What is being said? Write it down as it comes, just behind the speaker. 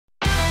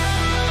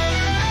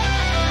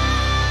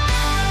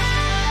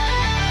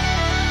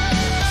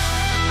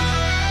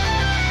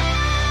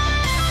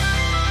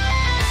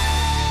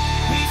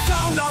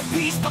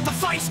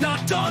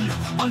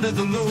under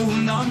the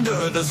moon,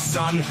 under the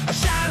sun. A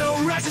shadow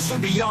rises from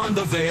beyond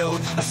the veil.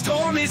 A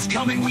storm is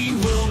coming, we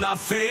will not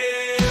fail.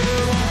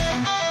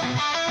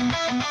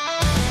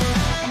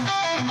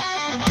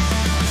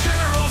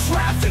 Generals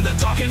wrapped in the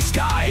darkened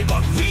sky,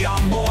 but we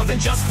are more than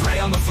just prey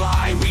on the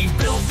fly. We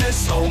built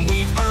this home,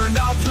 we've earned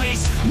our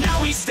place.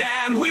 Now we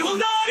stand, we will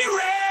not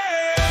erase.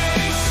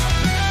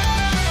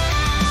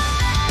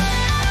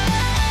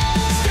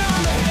 Stand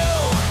on the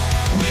hill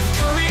with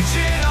courage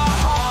in our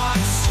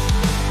hearts.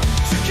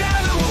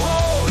 Together we'll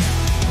hold,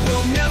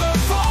 we'll never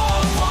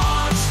fall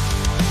apart.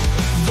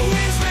 The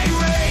winds may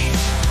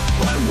rage,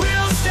 but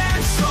we'll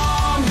stand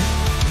strong.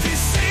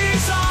 This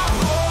is our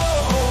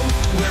home,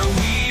 where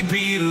we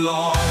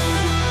belong.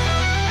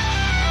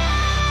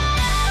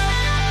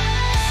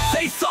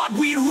 They thought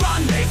we'd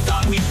run, they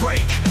thought we'd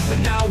break, but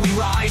now we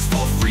rise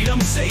for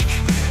freedom's sake.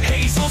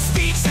 Hazel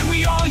speaks and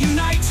we all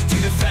unite to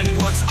defend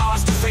what's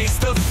ours, to face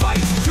the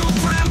fight. Through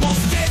brambles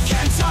thick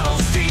and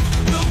tunnels deep,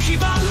 we'll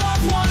keep our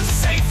loved ones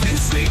safe in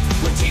sleep.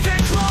 With teeth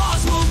and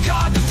claws we'll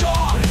guard the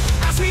dawn.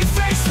 As we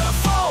face the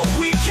foe,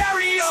 we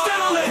carry on.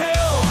 Stand on the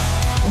hill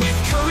with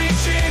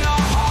courage in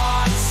our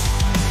hearts.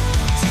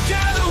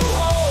 Together we'll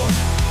hold,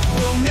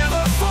 we'll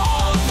never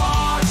fall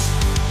apart.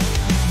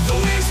 The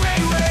winds may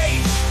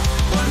rage,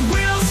 but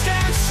we'll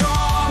stand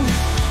strong.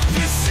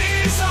 This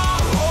is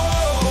our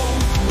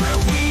home, where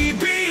we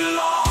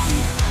belong.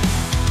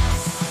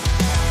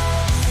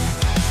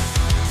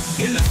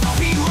 In the thought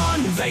we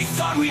run, they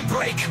thought we'd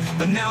break,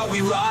 but now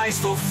we rise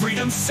for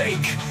freedom's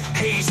sake.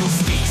 Hazel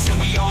speaks and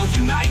we all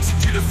unite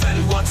to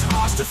defend what's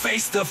ours, to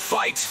face the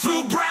fight.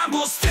 Through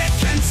brambles thick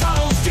and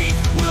tunnels deep,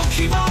 we'll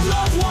keep our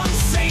loved ones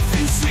safe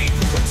in sleep.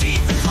 With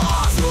teeth and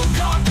claws we'll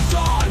guard the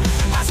dawn.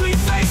 As we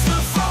face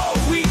the foe,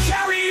 we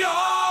carry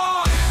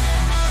on.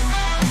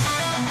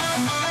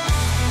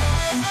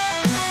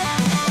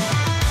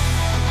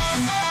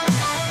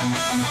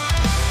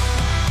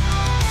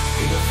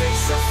 In the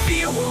face of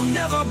fear we'll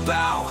never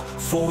bow,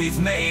 for we've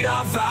made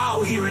our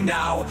vow here and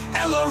now.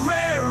 El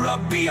Herrera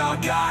be our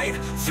guide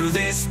through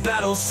this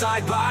battle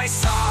side by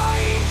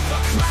side. The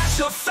clash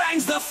of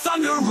fangs, the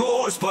thunder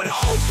roars, but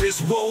hope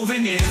is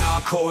woven in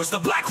our cores. The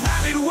black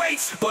rabbit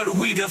waits, but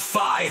we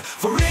defy,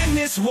 for in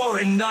this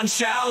war none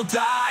shall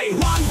die.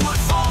 One blood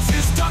falls,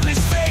 his darkness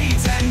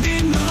fades, and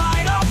in the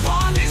light our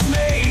bond is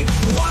made.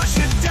 Wash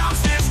it down,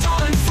 stand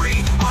tall and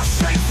free. Our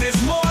strength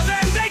is more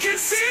than they can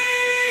see.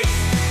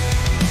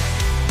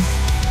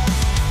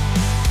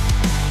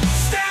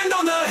 Stand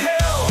on the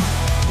hill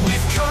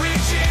with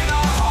courage in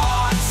our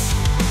hearts.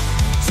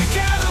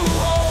 Together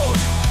we'll hold,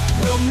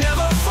 we'll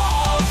never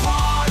fall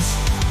apart.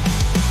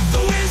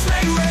 The winds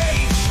may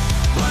rage,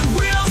 but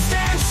we'll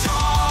stand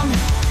strong.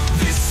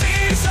 This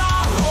is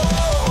our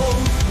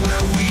home,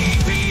 where we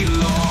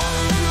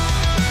belong.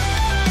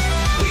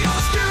 We are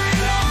the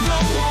spirit of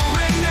the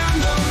woman and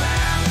the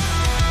land.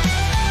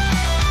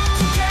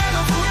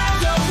 Together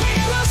forever we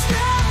will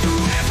stand.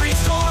 Through every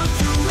storm,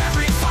 through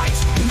every fight,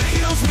 in the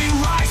hills we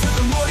rise to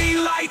the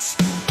morning light.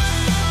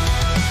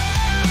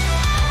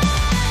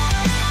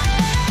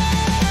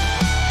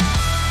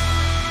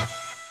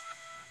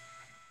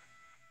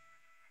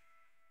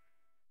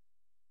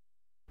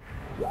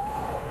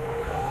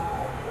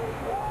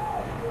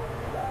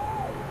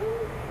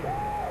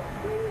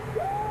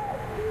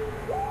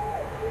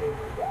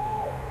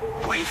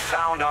 We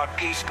found our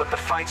peace, but the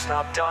fight's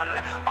not done.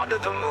 Under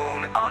the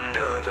moon,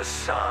 under the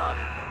sun.